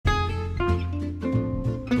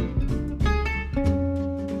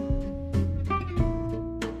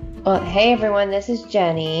Well, hey everyone, this is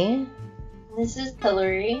Jenny. This is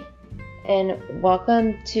Hillary. And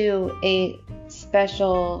welcome to a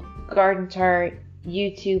special Garden Tart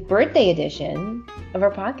YouTube birthday edition of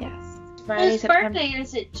our podcast. Whose birthday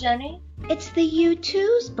is it, Jenny? It's the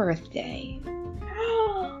U2's birthday.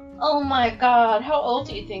 Oh my god, how old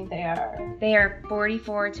do you think they are? They are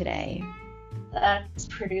 44 today. That's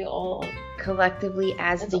pretty old. Collectively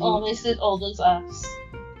as it's almost as old as us.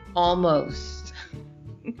 Almost.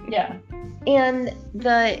 Yeah. And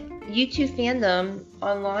the U2 fandom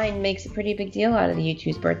online makes a pretty big deal out of the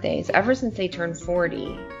U2's birthdays ever since they turned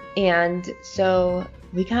 40. And so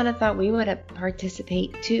we kind of thought we would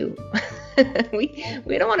participate too. we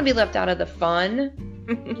don't want to be left out of the fun.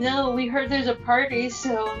 No, we heard there's a party,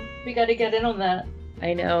 so we got to get in on that.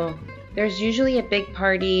 I know. There's usually a big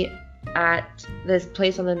party at this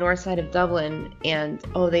place on the north side of Dublin, and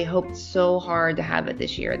they hoped so hard to have it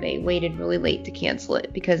this year. They waited really late to cancel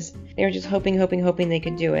it because they were just hoping they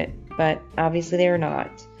could do it, but obviously they were not,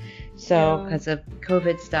 so because of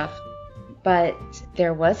COVID stuff. But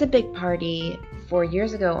there was a big party 4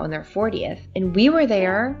 years ago on their 40th, and we were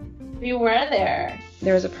there.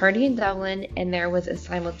 There was a party in Dublin, and there was a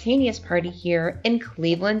simultaneous party here in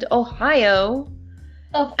Cleveland, Ohio,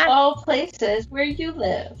 of all places where you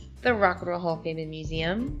live. The Rock and Roll Hall of Fame and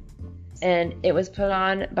Museum, and it was put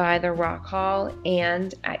on by the Rock Hall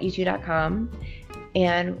and at U2.com,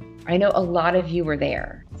 and I know a lot of you were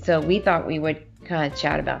there, so we thought we would kind of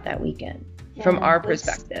chat about that weekend from our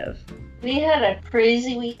perspective. We had a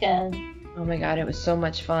crazy weekend. Oh my god, it was so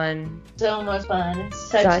much fun. So much fun.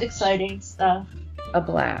 Such exciting stuff. A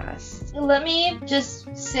blast. Let me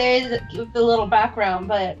just say the little background,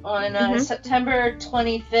 but on September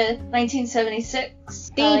 25th,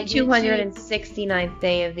 1976, the 269th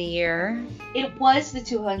day of the year. It was the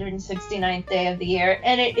 269th day of the year,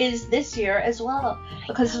 and it is this year as well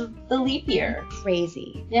because of the leap year.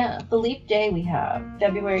 Crazy. Yeah, the leap day we have,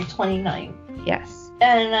 February 29th. Yes.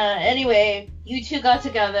 And anyway, you two got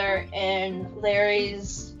together in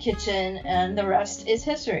Larry's kitchen, and the rest is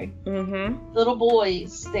history. Mm-hmm. Little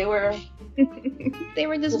boys. They were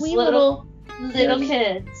just wee little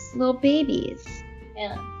kids. Little babies.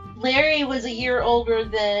 Yeah. Larry was a year older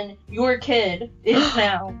than your kid is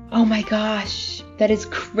now. Oh my gosh. That is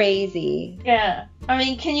crazy. Yeah. I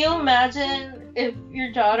mean, can you imagine if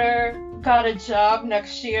your daughter got a job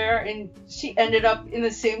next year and she ended up in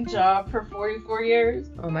the same job for 44 years?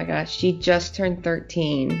 Oh my gosh. She just turned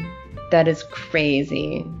 13. That is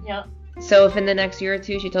crazy. Yeah. So if in the next year or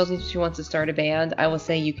two she tells me she wants to start a band, I will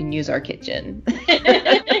say you can use our kitchen.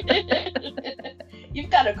 You've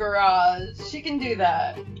got a garage. She can do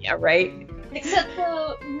that. Yeah, right? Except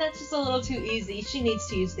though, that's just a little too easy. She needs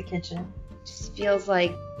to use the kitchen. Just feels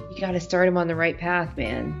like you got to start him on the right path,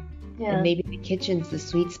 man. Yeah. And maybe the kitchen's the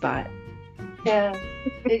sweet spot. Yeah.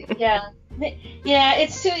 Yeah,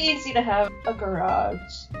 it's too easy to have a garage.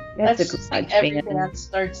 That's a just garage, like everything that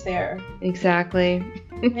starts there. Exactly.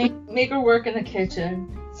 Make her work in the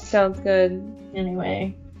kitchen. Sounds good.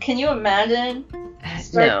 Anyway, can you imagine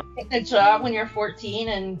getting a job when you're 14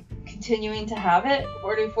 and continuing to have it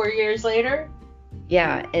 44 years later?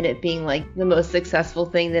 Yeah, and it being like the most successful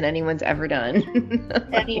thing that anyone's ever done.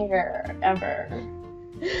 Anywhere, ever.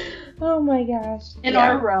 Oh my gosh. In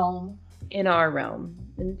our realm. In our realm.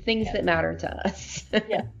 And things that matter to us.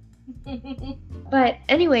 Yeah. But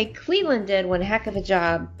anyway, Cleveland did one heck of a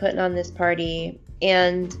job putting on this party.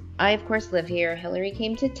 And I, of course, live here. Hillary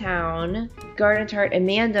came to town. Garden Tart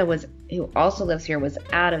Amanda, who also lives here, was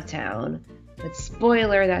out of town. But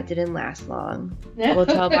spoiler, that didn't last long. We'll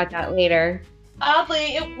tell about that later.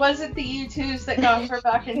 Oddly, it wasn't the U2s that got her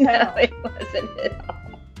back in town. No, it wasn't at all.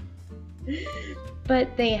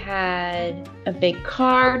 But they had a big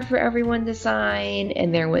card for everyone to sign,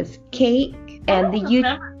 and there was cake. And I don't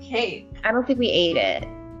remember cake. I don't think we ate it.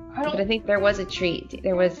 But I think there was a treat.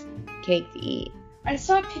 There was cake to eat. I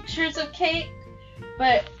saw pictures of cake,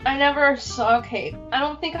 but I never saw cake. I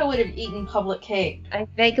don't think I would have eaten public cake. I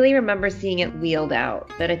vaguely remember seeing it wheeled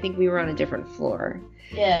out, but I think we were on a different floor.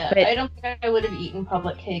 Yeah, but I don't think I would have eaten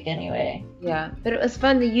public cake anyway. Yeah, but it was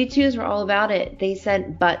fun. The U2s were all about it. They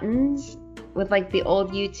sent buttons with like the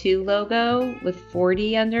old U2 logo with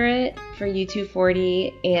 40 under it for U2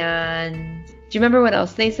 40. And do you remember what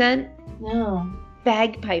else they sent? No.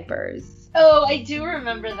 Bagpipers. Oh, I do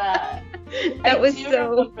remember that. That was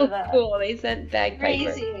so cool. They sent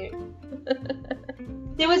bagpipers. Crazy.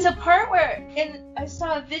 There was a part where I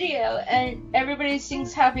saw a video and everybody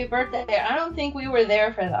sings happy birthday. I don't think we were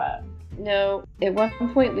there for that. No, at one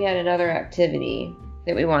point we had another activity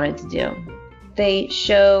that we wanted to do. They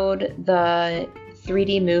showed the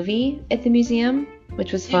 3D movie at the museum.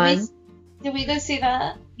 which was fun. Did we go see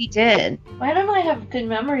that? We did. Why don't I have good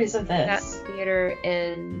memories of this? That theater,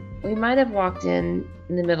 and we might have walked in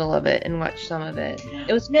the middle of it and watched some of it.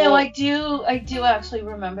 It was No, cool. I do actually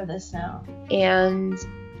remember this now. And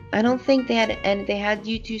I don't think they had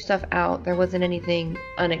U2 stuff out. There wasn't anything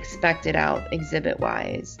unexpected out exhibit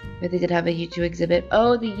wise. But they did have a U2 exhibit.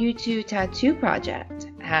 Oh, the U2 Tattoo Project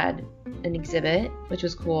had an exhibit, which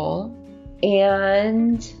was cool.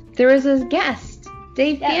 And there was a guest.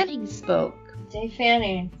 Dave Fanning spoke. Dave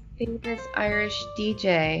Fanning. Famous Irish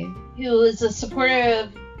DJ. Who was a supporter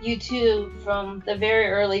of U2 from the very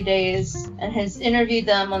early days and has interviewed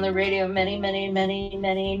them on the radio many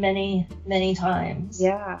times.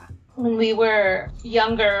 Yeah. When we were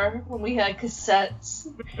younger, when we had cassettes,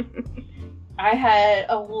 I had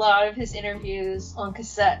a lot of his interviews on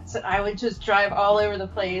cassettes, and I would just drive all over the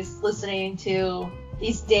place listening to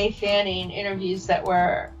these Dave Fanning interviews that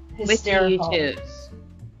were hysterical. With the U2s.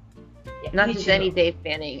 Yeah, Not U2. just any Dave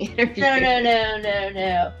Fanning interview.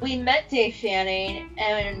 No. We met Dave Fanning,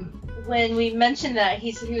 and when we mentioned that,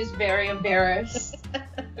 he said he was very embarrassed.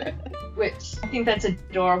 Which I think that's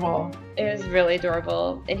adorable. It was really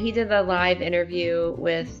adorable. And he did the live interview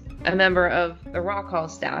with a member of the Rock Hall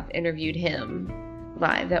staff, interviewed him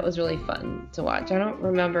live. That was really fun to watch. I don't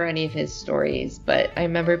remember any of his stories, but I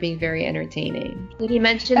remember it being very entertaining. Did he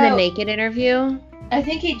mention the Naked interview? I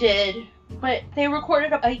think he did. But they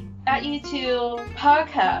recorded a At U2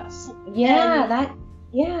 podcast. Yeah,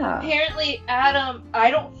 Apparently Adam,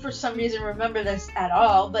 I don't for some reason remember this at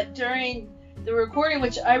all, but during the recording,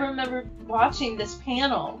 which I remember watching this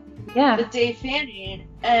panel with Dave Fanning,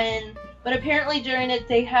 but apparently during it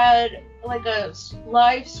they had like a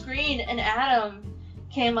live screen and Adam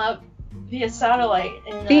came up via satellite.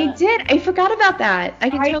 And, they did. I forgot about that. I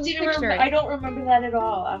can totally picture it. I don't remember that at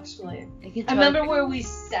all, actually. I remember where we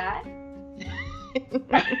sat.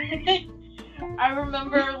 I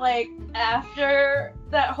remember, like, after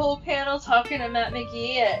that whole panel talking to Matt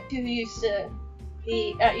McGee, who used to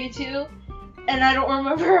be at U2, and I don't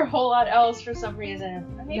remember a whole lot else for some reason.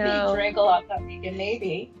 Maybe he drank a lot that weekend,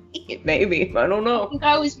 maybe. Maybe. I don't know. I think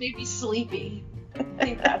I was maybe sleepy. I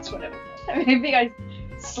think that's what it was. Maybe I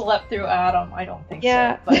slept through Adam. I don't think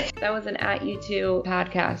so. But that was an At U2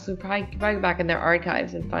 podcast, so probably go back in their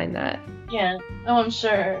archives and find that. Yeah. Oh, I'm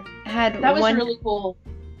sure. That was really cool.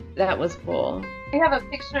 That was cool. We have a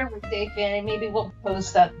picture with Dave Fanning. Maybe we'll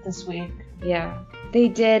post that this week. Yeah. They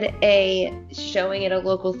did a showing at a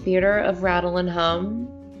local theater of Rattle and Hum,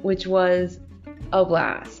 which was a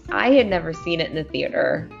blast. I had never seen it in the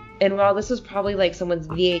theater. And while this was probably like someone's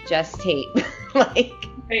VHS tape, playing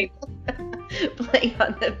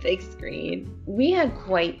on the big screen, we had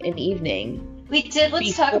quite an evening. We did.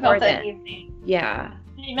 Let's talk about that evening. Yeah.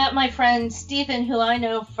 I met my friend Stephen, who I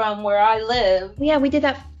know from where I live. Yeah, we did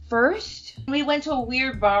that first. We went to a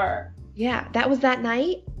weird bar. Yeah, that was that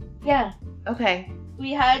night? Yeah. Okay.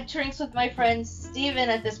 We had drinks with my friend Stephen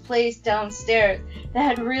at this place downstairs that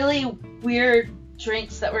had really weird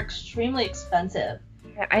drinks that were extremely expensive.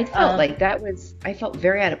 Yeah, I felt I felt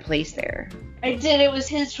very out of place there. I did. It was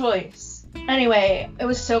his choice. Anyway, it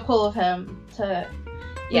was so cool of him to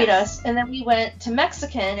meet us. And then we went to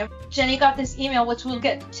Mexican. Jenny got this email, which we'll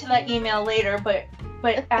get to that email later, but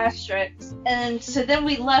asterisks. And so then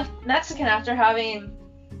we left Mexican after having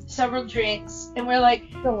several drinks, and we're like,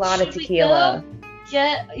 a lot of tequila.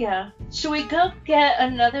 Should we go get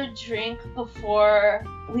another drink before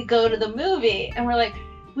we go to the movie? And we're like,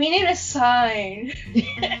 we need a sign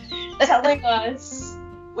telling us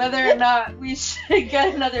whether or not we should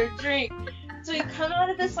get another drink. So we come out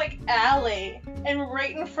of this like alley, and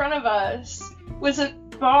right in front of us was a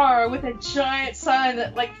bar with a giant sign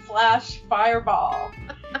that like flashed Fireball,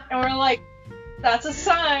 and we're like, that's a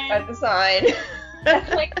sign. That's a sign.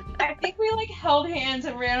 Like, I think we like held hands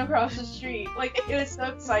and ran across the street. Like, it was so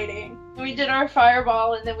exciting. And we did our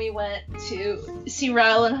Fireball, and then we went to see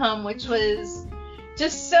Rattle and Hum, which was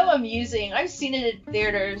just so amusing. I've seen it in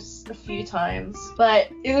theaters a few times, but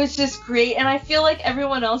it was just great. And I feel like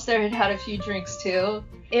everyone else there had had a few drinks too.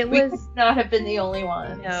 We could not have been the only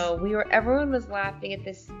ones. No, everyone was laughing at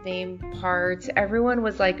the same parts. Everyone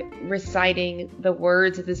was like reciting the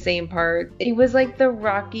words at the same part. It was like the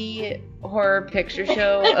Rocky Horror Picture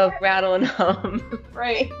Show of Rattle and Hum.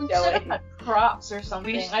 Right. We should have had props or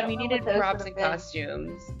something. We needed props and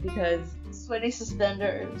costumes because sweaty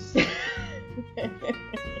suspenders.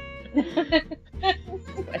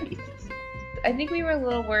 I think we were a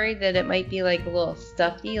little worried that it might be like a little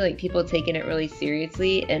stuffy, like people taking it really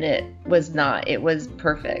seriously, and it was not. It was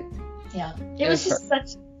perfect. Yeah. It was just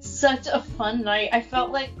such a fun night. I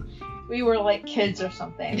felt like we were like kids or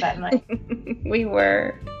something that night. We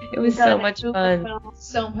were. It was so much fun.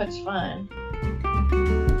 So much fun.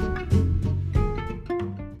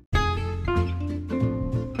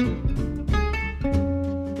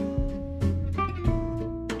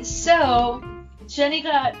 So, Jenny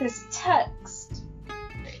got this text.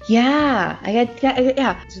 Yeah,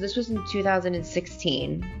 yeah. So this was in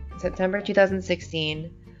 2016, September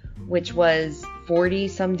 2016, which was 40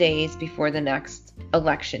 some days before the next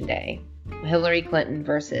election day, Hillary Clinton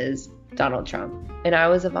versus Donald Trump. And I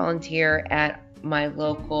was a volunteer at my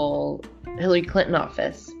local Hillary Clinton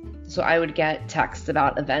office. So I would get texts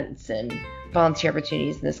about events and volunteer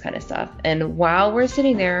opportunities and this kind of stuff. And while we're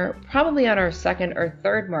sitting there, probably on our second or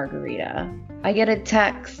third margarita, I get a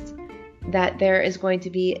text that there is going to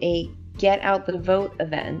be a Get Out the Vote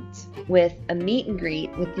event with a meet and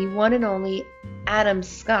greet with the one and only Adam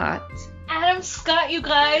Scott. Adam Scott, you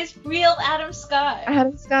guys. Real Adam Scott.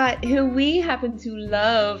 Adam Scott, who we happen to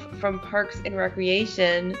love from Parks and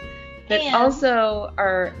Recreation, but also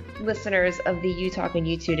are listeners of the You Talking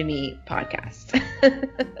You2 to Me podcast.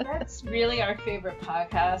 That's really our favorite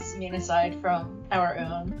podcast, I mean, aside from our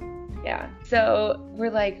own. Yeah. So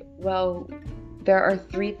we're like, well, there are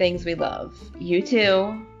three things we love.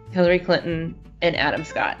 U2, Hillary Clinton, and Adam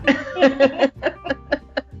Scott.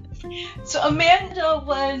 So Amanda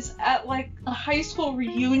was at like a high school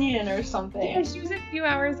reunion or something. Yeah, she was a few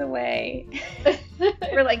hours away.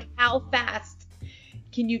 We're like, how fast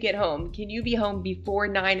can you get home? Can you be home before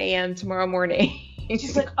 9 a.m. tomorrow morning?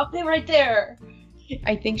 She's like, up there, right there.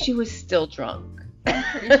 I think she was still drunk.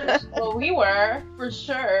 Well, we were, for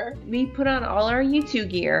sure. We put on all our U2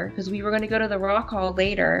 gear because we were going to go to the Rock Hall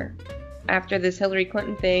later after this Hillary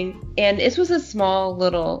Clinton thing. And this was a small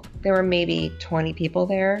little, there were maybe 20 people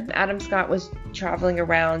there. Adam Scott was traveling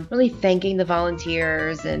around really thanking the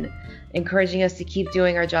volunteers and encouraging us to keep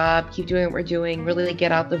doing our job, keep doing what we're doing, really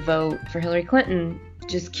get out the vote for Hillary Clinton.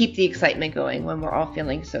 Just keep the excitement going when we're all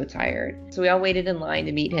feeling so tired. So we all waited in line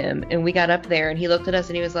to meet him, and we got up there and he looked at us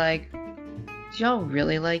and he was like, do y'all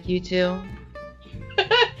really like U2?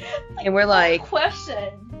 And we're like,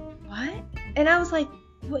 question. What? And I was like,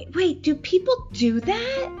 wait, do people do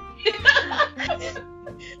that?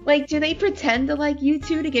 Like, do they pretend to like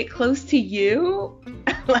U2 to get close to you?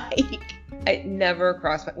 Like, it never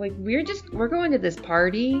crossed my, like, we're going to this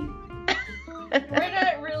party. We're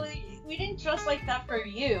not really, we didn't dress like that for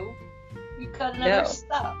you. We got another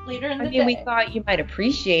stop later in the day. We thought you might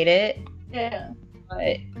appreciate it. Yeah.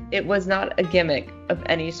 But it was not a gimmick of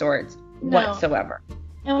any sort whatsoever.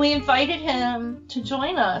 And we invited him to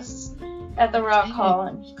join us at the Rock Hall,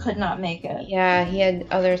 and he could not make it. Yeah, he had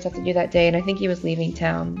other stuff to do that day, and I think he was leaving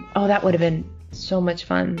town. Oh, that would have been so much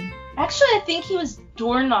fun. Actually, I think he was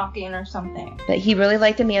door knocking or something. But he really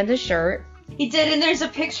liked Amanda's shirt. He did, and there's a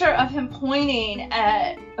picture of him pointing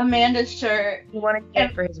at Amanda's shirt. He wanted to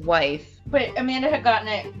get it for his wife. But Amanda had gotten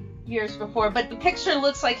it years before. But the picture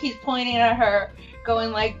looks like he's pointing at her,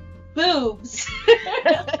 going like, boobs.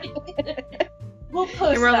 We'll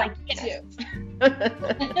post that too.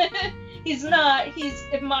 He's not. He's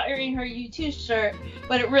admiring her U2 shirt,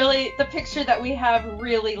 but the picture that we have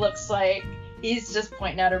really looks like he's just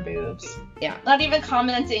pointing at her boobs. Yeah. Not even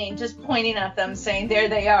commenting, just pointing at them, saying, there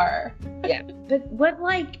they are. Yeah. But what,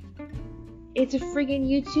 like, it's a friggin'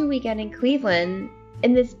 U2 weekend in Cleveland,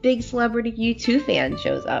 and this big celebrity U2 fan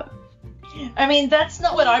shows up. I mean, that's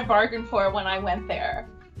not what I bargained for when I went there.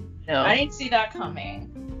 No. I didn't see that coming.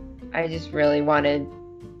 I just really wanted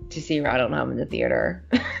to see Rattle Hum in the theater.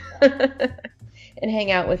 And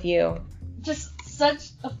hang out with you. Just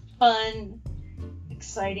such a fun,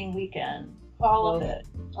 exciting weekend. All of it.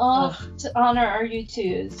 To honor our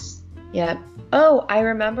U2s. Yep. Oh, I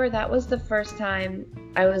remember that was the first time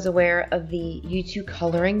I was aware of the U2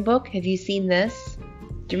 coloring book. Have you seen this?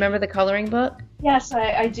 Do you remember the coloring book? Yes,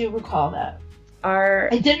 I do recall that.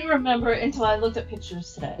 I didn't remember it until I looked at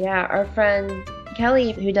pictures today. Yeah, our friend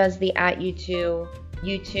Kelly, who does the @U2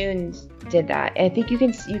 U-Tunes, did that. And I think you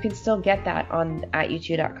can still get that on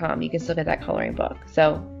 @U2.com. You can still get that coloring book.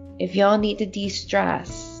 So if y'all need to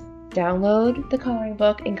de-stress, download the coloring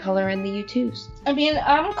book and color in the U2s. I mean,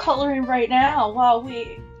 I'm coloring right now while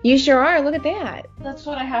You sure are. Look at that. That's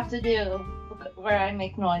what I have to do. Look at where I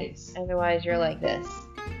make noise. Otherwise, you're like this.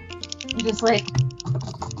 I'm just like.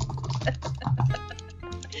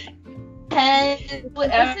 And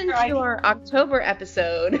listen to our October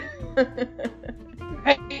episode.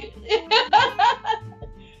 Right.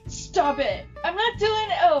 Stop it. I'm not doing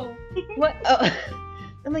What? Oh.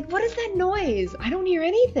 I'm like, what is that noise? I don't hear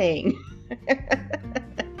anything. I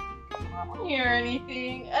don't hear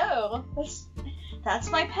anything. Oh, that's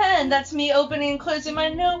my pen. That's me opening and closing my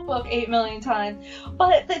notebook 8 million times.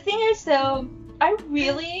 But the thing is, though, I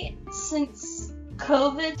really, since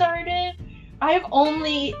COVID started, I've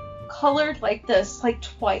only colored like this like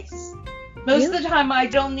twice. Most of the time, I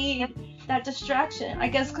don't need that distraction. I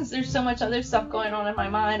guess because there's so much other stuff going on in my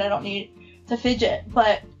mind, I don't need to fidget.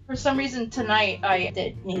 But for some reason tonight, I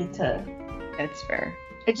did need to. That's fair.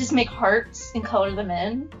 I just make hearts and color them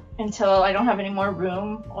in until I don't have any more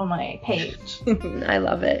room on my page. I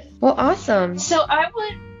love it. Well, awesome. So I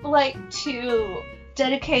would like to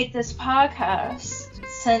dedicate this podcast,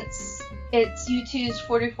 since it's U2's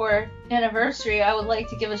 44th anniversary, I would like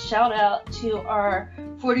to give a shout out to our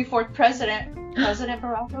 44th president, President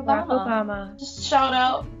Barack Obama. Barack Obama. Just shout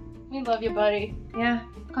out. We love you, buddy. Yeah.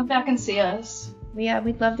 Come back and see us. Yeah,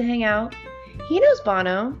 we'd love to hang out. He knows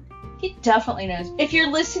Bono. He definitely knows. If you're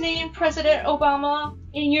listening, President Obama,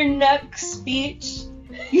 in your next speech,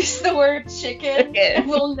 use the word chicken, and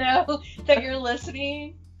we'll know that you're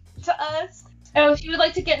listening to us. Oh, if you would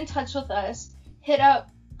like to get in touch with us, hit up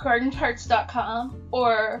gardentarts.com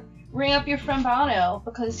or ring up your friend Bono,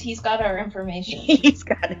 because he's got our information. He's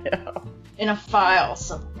got it all. In a file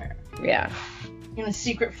somewhere. Yeah. In a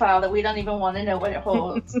secret file that we don't even want to know what it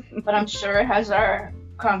holds. But I'm sure it has our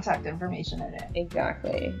contact information in it.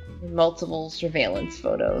 Exactly. Multiple surveillance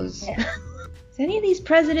photos. Yeah. Has any of these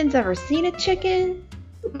presidents ever seen a chicken?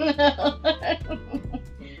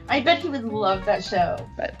 I bet he would love that show.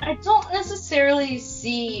 But I don't necessarily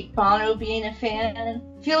see Bono being a fan.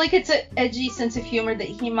 I feel like it's an edgy sense of humor that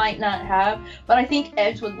he might not have, but I think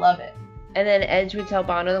Edge would love it. And then Edge would tell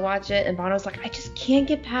Bono to watch it, and Bono's like, I just can't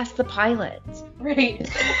get past the pilot. Right.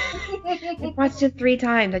 I watched it 3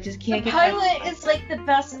 times. I just can't get past The pilot is like the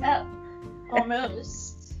best ep,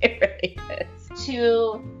 almost. It really is.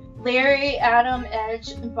 To Larry, Adam,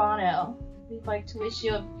 Edge, and Bono, we'd like to wish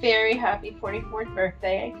you a very happy 44th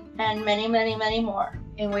birthday, and many, many, many more.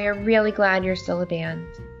 And we are really glad you're still a band.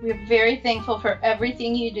 We're very thankful for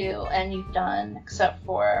everything you do and you've done, except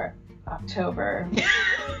for October.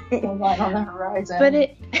 The light on the horizon. But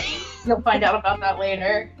You'll find out about that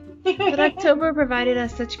later. But October provided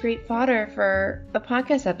us such great fodder for a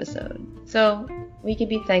podcast episode, so we can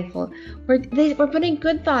be thankful. We're putting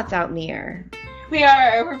good thoughts out in the air. We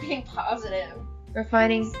are. We're being positive. We're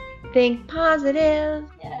finding think positive.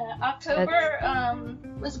 Yeah, October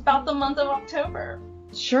was about the month of October.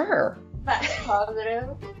 Sure. That's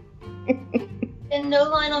positive. And No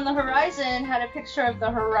Line on the Horizon had a picture of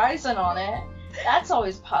the horizon on it. That's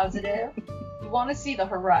always positive. You want to see the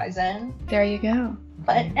horizon. There you go.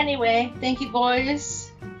 But anyway, thank you,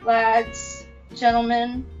 boys, lads,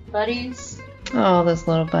 gentlemen, buddies. Oh, those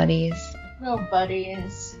little buddies. Little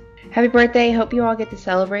buddies. Happy birthday. Hope you all get to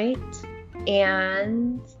celebrate.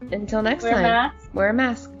 And until next Wear time, a mask. Wear a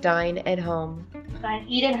mask. Dine at home. Dine,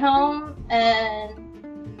 eat at home,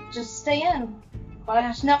 and just stay in.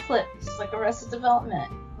 Watch Netflix, like Arrested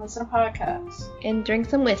Development. Listen to podcasts. And drink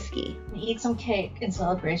some whiskey. And eat some cake in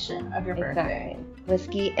celebration of your birthday. Exactly.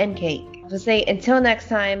 Whiskey and cake. So say, until next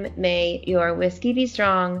time, may your whiskey be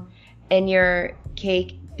strong and your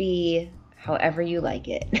cake be however you like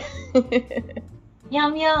it.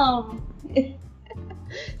 Yum yum.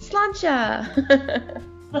 Sláinte.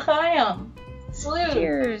 L'chaim. Salute.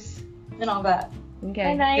 Cheers. And all that.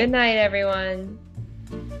 Okay. Good night. Good night, everyone.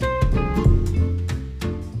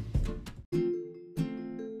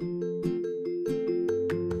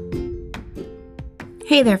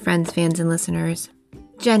 Hey there, friends, fans, and listeners.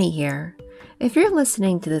 Jenny here. If you're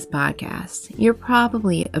listening to this podcast, you're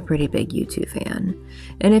probably a pretty big U2 fan.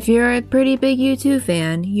 And if you're a pretty big U2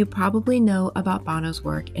 fan, you probably know about Bono's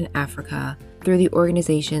work in Africa through the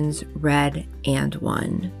organizations Red and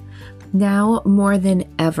One. Now more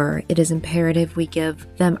than ever, it is imperative we give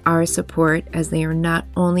them our support as they are not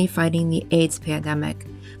only fighting the AIDS pandemic,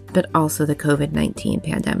 but also the COVID-19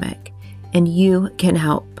 pandemic. And you can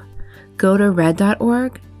help. Go to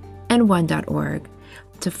red.org and one.org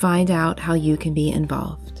to find out how you can be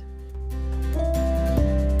involved.